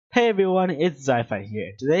Hey everyone, it's Zi-Fi here,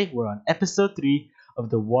 and today we're on episode 3 of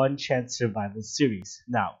the One Chance Survival series.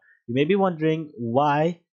 Now, you may be wondering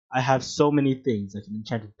why I have so many things, like an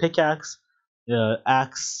enchanted pickaxe, a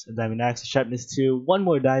diamond axe, a sharpness 2, one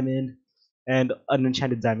more diamond, and an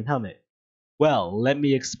enchanted diamond helmet. Well, let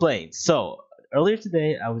me explain. So, earlier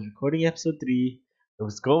today I was recording episode 3, it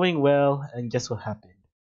was going well, and guess what happened?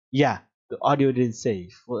 Yeah, the audio didn't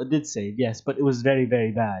save. Well, it did save, yes, but it was very,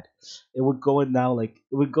 very bad. It would go in now, like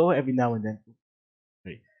it would go every now and then.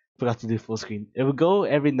 Wait, forgot to do full screen. It would go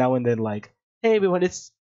every now and then, like, "Hey everyone,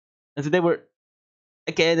 it's," and today we're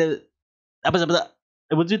okay. It would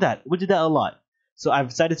do that. It would do that a lot. So I've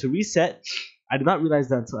decided to reset. I did not realize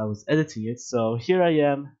that until I was editing it. So here I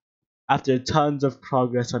am, after tons of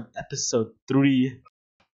progress on episode 3.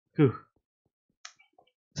 Whew.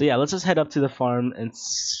 So yeah, let's just head up to the farm and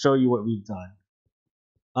show you what we've done.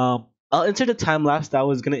 I'll insert a time lapse that I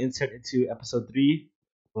was gonna insert into episode 3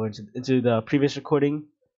 or into the previous recording.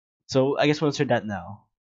 So I guess we'll insert that now.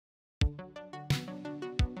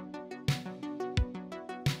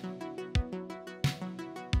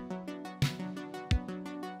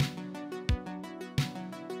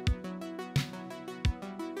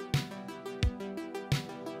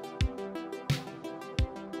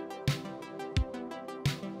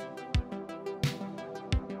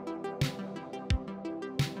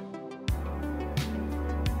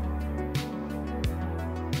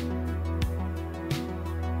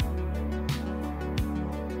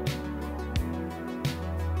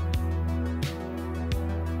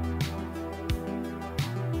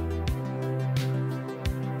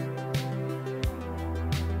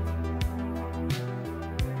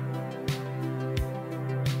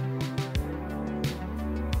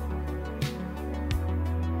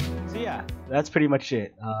 So yeah, that's pretty much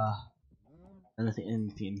it.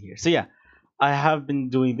 Anything in here. So yeah, I have been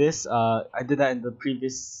doing this. I did that in the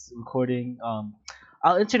previous recording.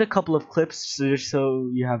 I'll insert a couple of clips just so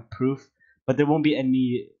you have proof, but there won't be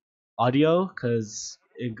any audio because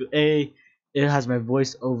it has my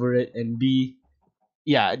voice over it, and B,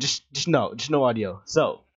 yeah, just no audio.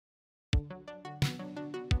 So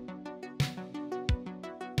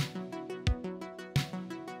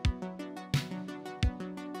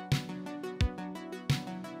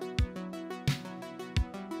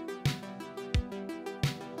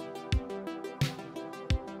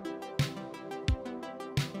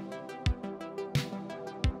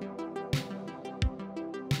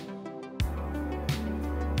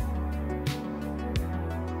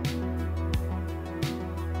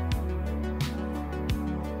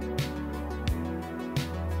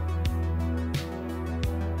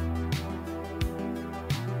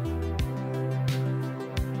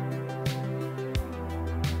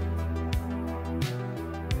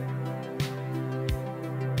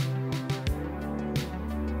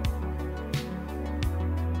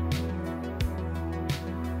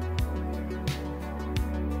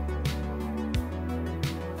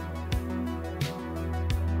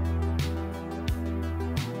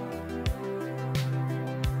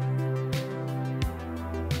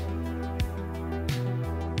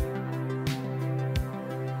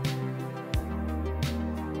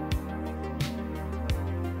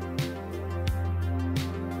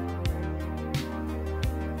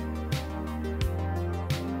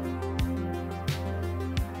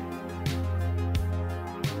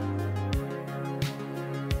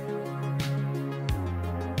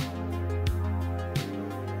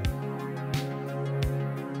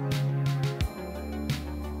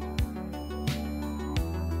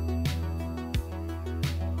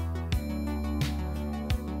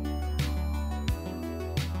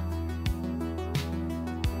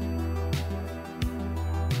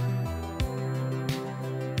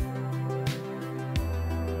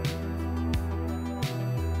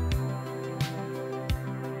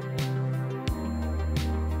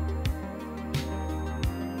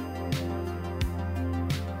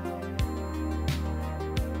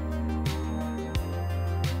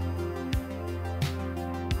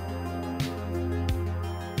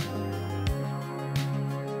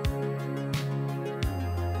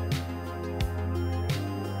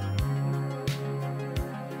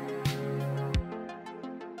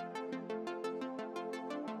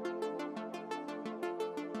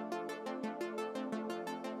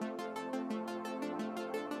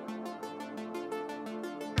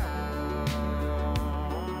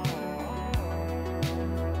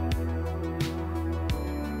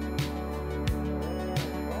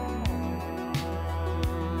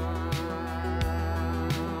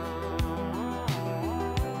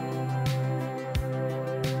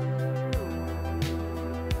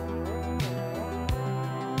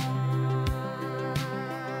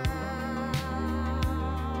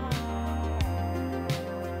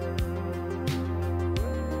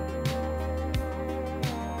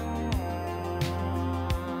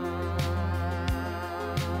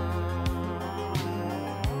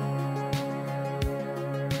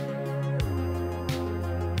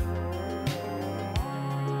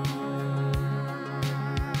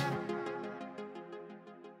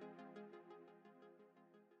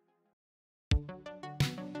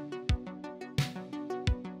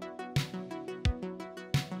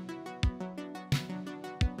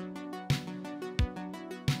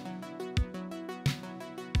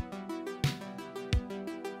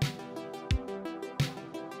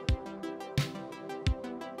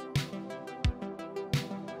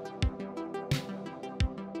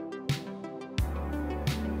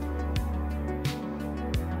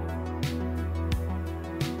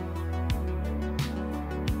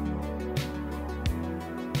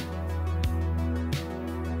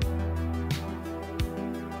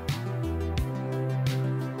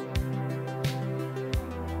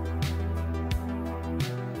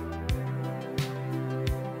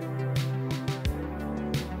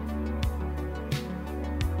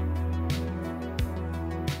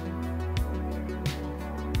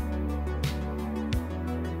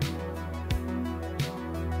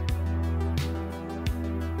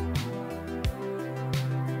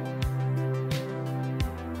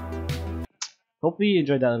Hopefully you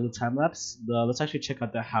enjoyed that little time lapse. Let's actually check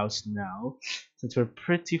out the house now, since we're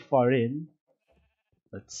pretty far in.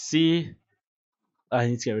 Let's see. I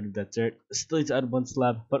need to get rid of that dirt. Still need to add one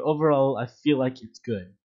slab, but overall I feel like it's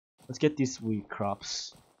good. Let's get these wheat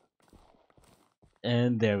crops.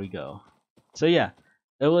 And there we go. So yeah,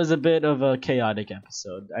 it was a bit of a chaotic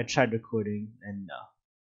episode. I tried recording and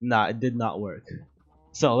nah, it did not work.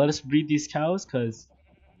 So let us breed these cows because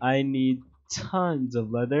I need tons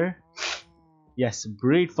of leather. Yes,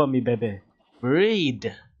 breed for me, baby. Breed.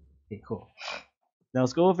 Okay, cool. Now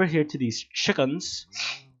let's go over here to these chickens.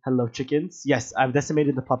 Hello, chickens. Yes, I've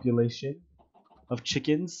decimated the population of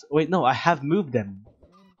chickens. Wait, no, I have moved them.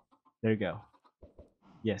 There you go.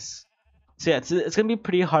 Yes. So yeah, it's gonna be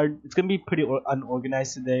pretty hard. It's gonna be pretty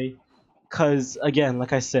unorganized today, cause again,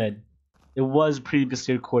 like I said, it was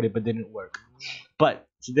previously recorded but didn't work. But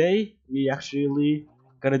today we actually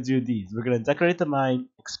gonna do these. We're gonna decorate the mine,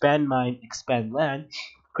 expand land,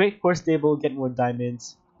 create core stable, get more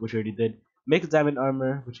diamonds, which we already did, make a diamond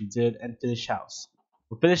armor, which we did, and finish house.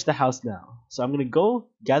 We'll finish the house now. So I'm gonna go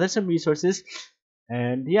gather some resources,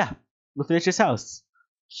 and yeah, we'll finish this house.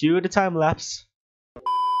 Cue the time lapse.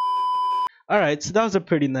 Alright, so that was a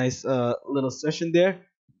pretty nice little session there.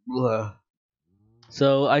 Ugh.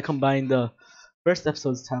 So I combined the first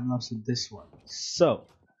episode's time lapse with this one. So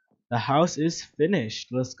the house is finished.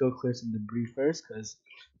 Let's go clear some debris first, because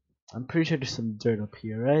I'm pretty sure there's some dirt up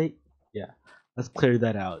here, right? Yeah, let's clear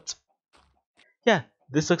that out. Yeah,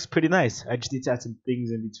 this looks pretty nice. I just need to add some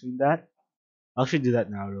things in between that. I'll actually do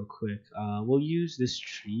that now real quick. We'll use this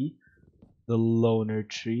tree, the loner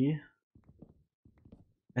tree.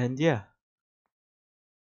 And yeah.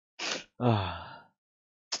 I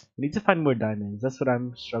need to find more diamonds. That's what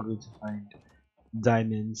I'm struggling to find.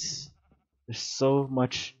 Diamonds. They're so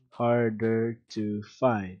much harder to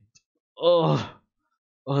find. Oh,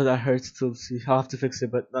 oh, that hurts to see. I'll have to fix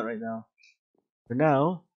it, but not right now. For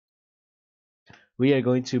now, we are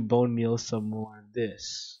going to bone meal some more of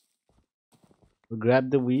this. We'll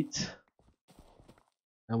grab the wheat,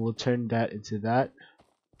 and we'll turn that into that,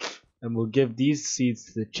 and we'll give these seeds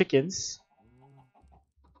to the chickens.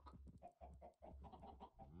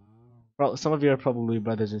 Well, some of you are probably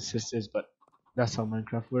brothers and sisters, but that's how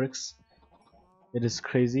Minecraft works. It is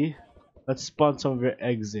crazy. Let's spawn some of your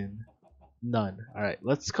eggs in. None. Alright,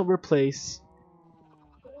 let's come replace.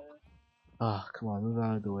 Ah, come on, move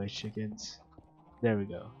out of the way, chickens. There we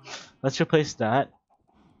go. Let's replace that.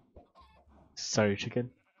 Sorry,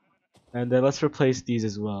 chicken. And then let's replace these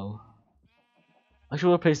as well. Actually,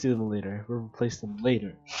 we'll replace them later. We'll replace them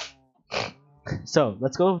later. So,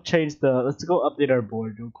 let's go let's go update our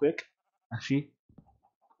board real quick. Actually,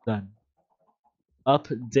 done.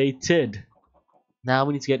 Updated. Now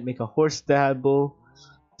we need to make a horse stable,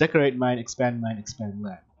 decorate mine, expand land.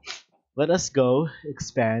 Let us go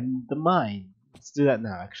expand the mine. Let's do that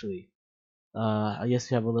now, actually. I guess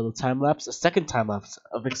we have a little time lapse, a second time lapse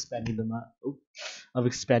of expanding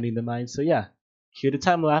the mine. So yeah, cue the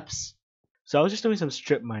time lapse. So I was just doing some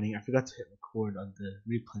strip mining. I forgot to hit record on the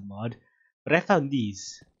replay mod, but I found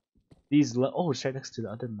these. Oh, it's right next to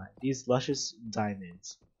the other mine. These luscious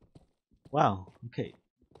diamonds. Wow. Okay,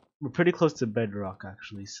 we're pretty close to bedrock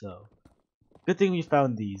actually. So good thing we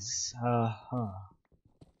found these.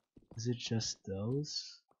 Is it just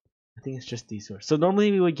those? I think it's just these sorts. So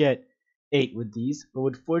normally we would get 8 with these, but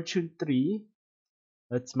with fortune 3,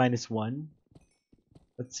 that's -1.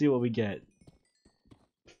 Let's see what we get.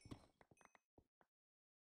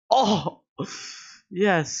 Oh!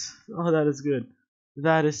 Yes! Oh, that is good.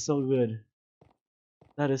 That is so good.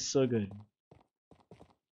 That is so good.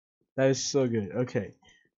 That is so good. Okay.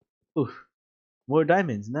 Ooh. More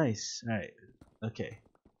diamonds. Nice. Alright. Okay.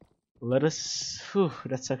 Let us... Whew,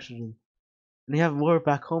 that's actually... And we have more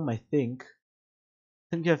back home, I think.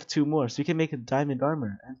 I think we have 2 more, so we can make a diamond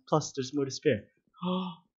armor. And plus, there's more to spare.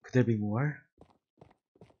 Oh, could there be more?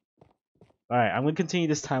 Alright, I'm going to continue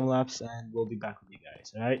this time lapse and we'll be back with you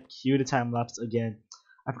guys. Alright, cue the time lapse again.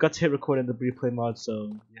 I forgot to hit record in the replay mod,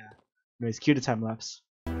 so yeah. Anyways, cue the time lapse.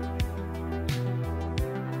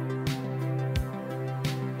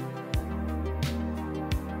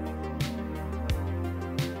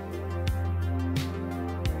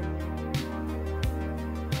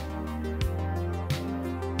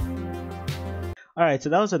 Alright, so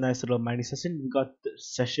that was a nice little mining session.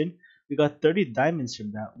 We got 30 diamonds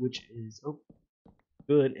from that, which is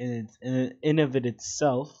good in of it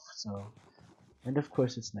itself. So, and of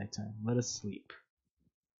course it's nighttime. Let us sleep.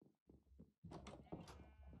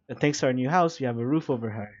 And thanks to our new house, we have a roof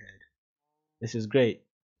over our head. This is great.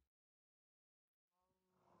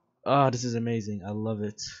 Oh, this is amazing. I love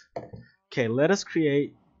it. Okay, let us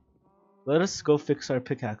create Let us go fix our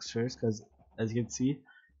pickaxe first, because as you can see,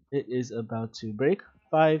 it is about to break.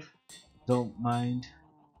 5. Don't mind.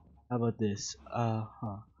 How about this?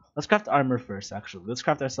 Let's craft armor first, actually. Let's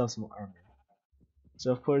craft ourselves some armor.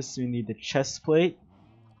 So of course we need the chest plate,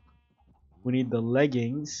 we need the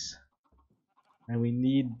leggings, and we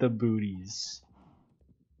need the booties.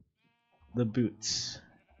 The boots.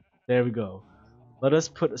 There we go. Let us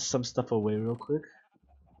put some stuff away real quick.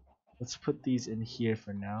 Let's put these in here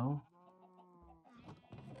for now.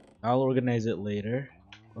 I'll organize it later.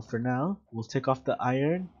 But for now, we'll take off the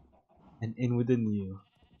iron and in with the new.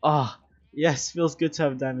 Ah, yes, feels good to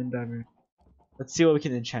have diamond armor. Let's see what we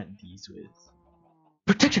can enchant these with.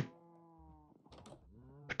 Protection!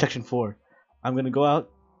 Protection 4. I'm gonna go out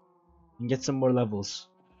and get some more levels.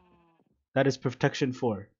 That is protection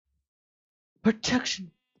 4.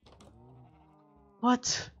 Protection!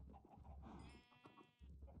 What?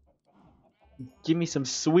 Give me some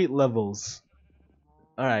sweet levels.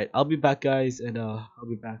 Alright, I'll be back guys, and I'll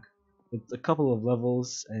be back with a couple of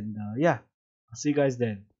levels, and yeah, I'll see you guys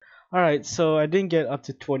then. Alright, so I didn't get up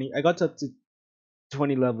to 20, I got up to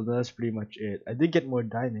 20 levels, and that's pretty much it. I did get more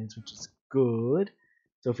diamonds, which is good.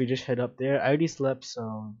 So if we just head up there, I already slept,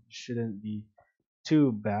 so it shouldn't be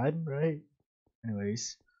too bad, right?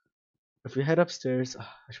 Anyways, if we head upstairs,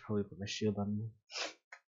 I should probably put my shield on me.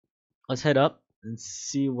 Let's head up and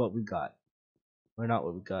see what we got. Or not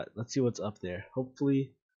what we got. Let's see what's up there.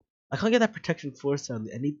 Hopefully, I can't get that protection 4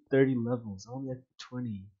 sadly. I need 30 levels. I only have 20.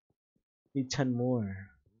 I need 10 more.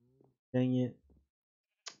 Dang it.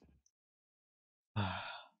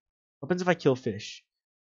 What happens if I kill fish?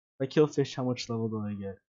 If I kill fish, how much level do I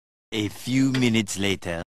get? A few minutes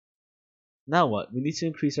later. Now what? We need to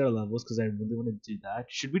increase our levels because I really want to do that.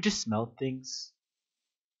 Should we just smelt things?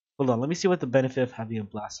 Hold on, let me see what the benefit of having a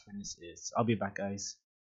blast furnace is. I'll be back, guys.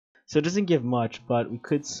 So it doesn't give much, but we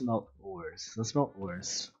could smelt ores. Let's smelt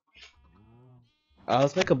ores.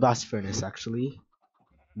 Let's make a blast furnace, actually.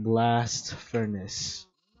 Blast furnace.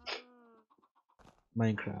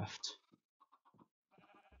 Minecraft.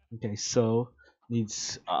 Okay, so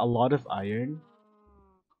needs a lot of iron,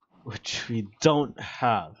 which we don't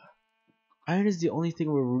have. Iron is the only thing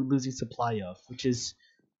we're losing supply of, which is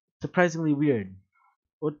surprisingly weird.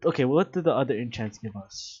 Okay, what do the other enchants give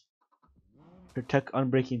us? Protect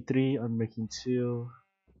Unbreaking 3, Unbreaking 2.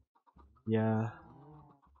 Yeah,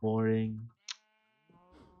 boring.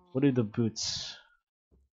 What are the boots?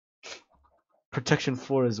 Protection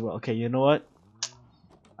 4 as well. Okay, you know what?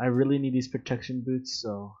 I really need these protection boots,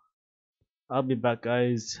 so I'll be back,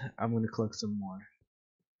 guys. I'm gonna collect some more.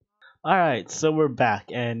 Alright, so we're back,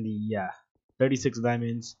 and yeah, 36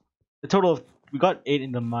 diamonds. The total of, we got 8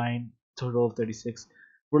 in the mine, total of 36.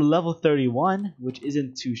 We're level 31, which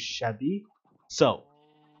isn't too shabby. So,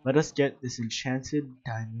 let us get this enchanted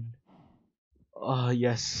diamond. Oh,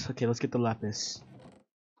 yes. Okay, let's get the lapis.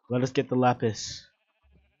 Let us get the lapis.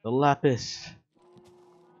 The lapis.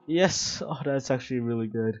 Yes. Oh, that's actually really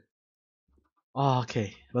good. Oh,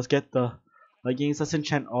 okay. Let's get the leggings. Let's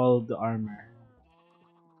enchant all the armor.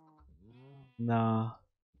 Nah.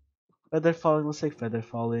 Feather falling. Let's take feather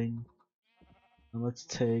falling. And let's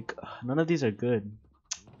take. None of these are good.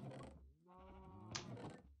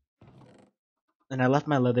 And I left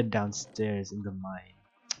my leather downstairs in the mine.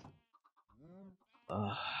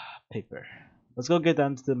 Paper. Let's go get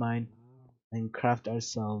down to the mine and craft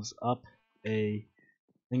ourselves up a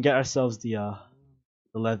and get ourselves the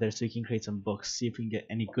leather so we can create some books. See if we can get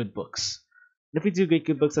any good books. And if we do get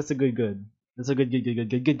good books, that's a good. That's a good.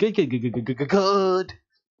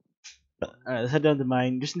 Alright, let's head down the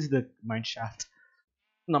mine, just into the mine shaft.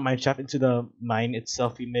 Not mine shaft, into the mine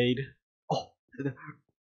itself we made. Oh, the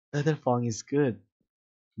leather falling is good.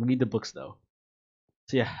 We need the books though.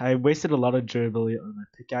 So yeah, I wasted a lot of durability on my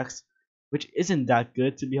pickaxe, which isn't that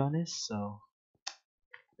good to be honest. So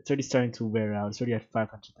it's already starting to wear out. It's already at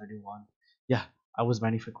 531. Yeah, I was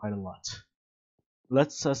mining for quite a lot.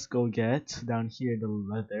 Let's us go get down here the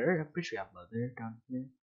leather. I'm pretty sure we have leather down here.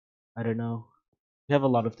 I don't know. We have a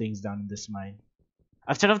lot of things down in this mine.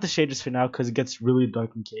 I've turned off the shaders for now because it gets really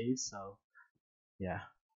dark in caves. So yeah.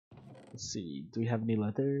 Let's see. Do we have any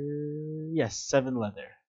leather? Yes, 7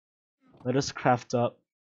 leather. Let us craft up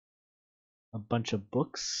a bunch of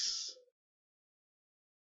books.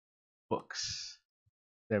 Books.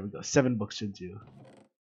 There we go. 7 books should do.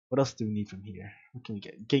 What else do we need from here? What can we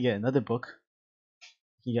get? We can get another book.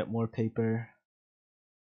 We can get more paper.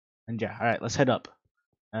 And yeah, alright, let's head up.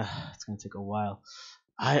 It's gonna take a while.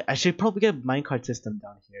 I should probably get a minecart system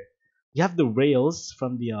down here. You have the rails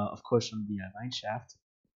from the of course from the mine shaft.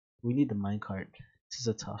 We need the minecart. This is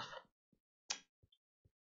a tough.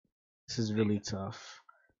 This is really tough.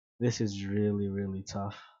 This is really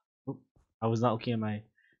tough. Oop, I was not looking at my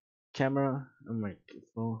camera. Oh my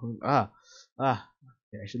phone.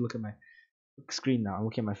 Okay, I should look at my screen now. I'm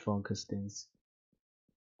looking at my phone because things.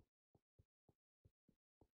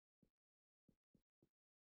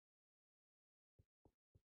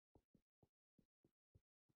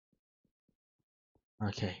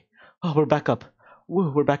 Okay. Oh, we're back up.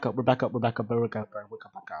 Woo, we're back up. We're back up. We're back up. We're back up. We're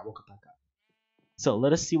back up. So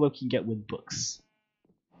let us see what we can get with books.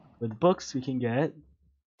 With books, we can get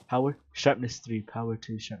power, sharpness 3, power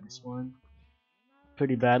 2, sharpness 1.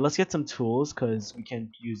 Pretty bad. Let's get some tools because we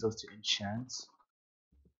can use those to enchant.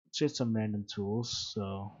 Let's get some random tools.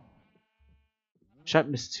 So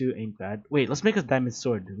sharpness 2 ain't bad. Wait, let's make a diamond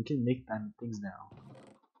sword. We can make diamond things now.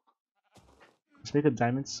 Let's make a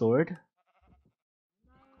diamond sword.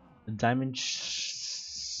 A diamond shovel.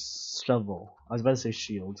 I was about to say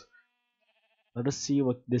shield. Let us see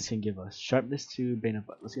what this can give us. Sharpness 2, Bane of.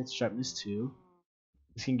 Let's get sharpness 2.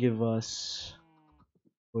 This can give us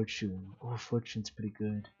fortune. Oh, fortune's pretty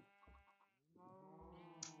good.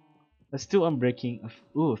 Let's do unbreaking.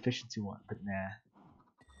 Ooh, efficiency 1, but nah.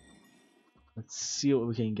 Let's see what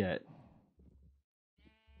we can get.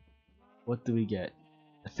 What do we get?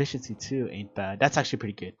 Efficiency 2 ain't bad. That's actually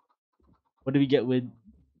pretty good. What do we get with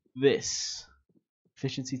this?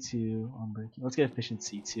 Efficiency 2, unbreaking. Let's get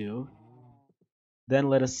efficiency 2. Then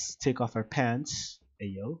let us take off our pants.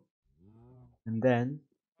 Ayo. And then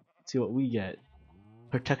see what we get.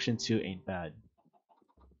 Protection 2 ain't bad.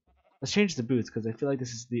 Let's change the boots because I feel like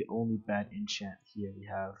this is the only bad enchant here we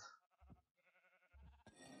have.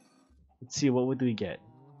 Let's see, what would we get?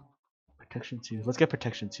 Protection 2. Let's get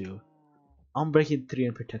protection 2. Unbreaking 3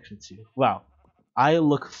 and protection 2. Wow. I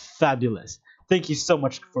look fabulous. Thank you so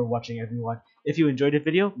much for watching, everyone. If you enjoyed the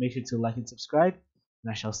video, make sure to like and subscribe.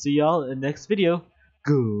 And I shall see y'all in the next video.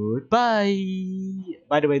 Goodbye.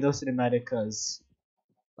 By the way, no cinematic because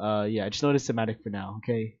yeah, I just noticed cinematic for now.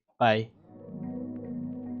 Okay. Bye.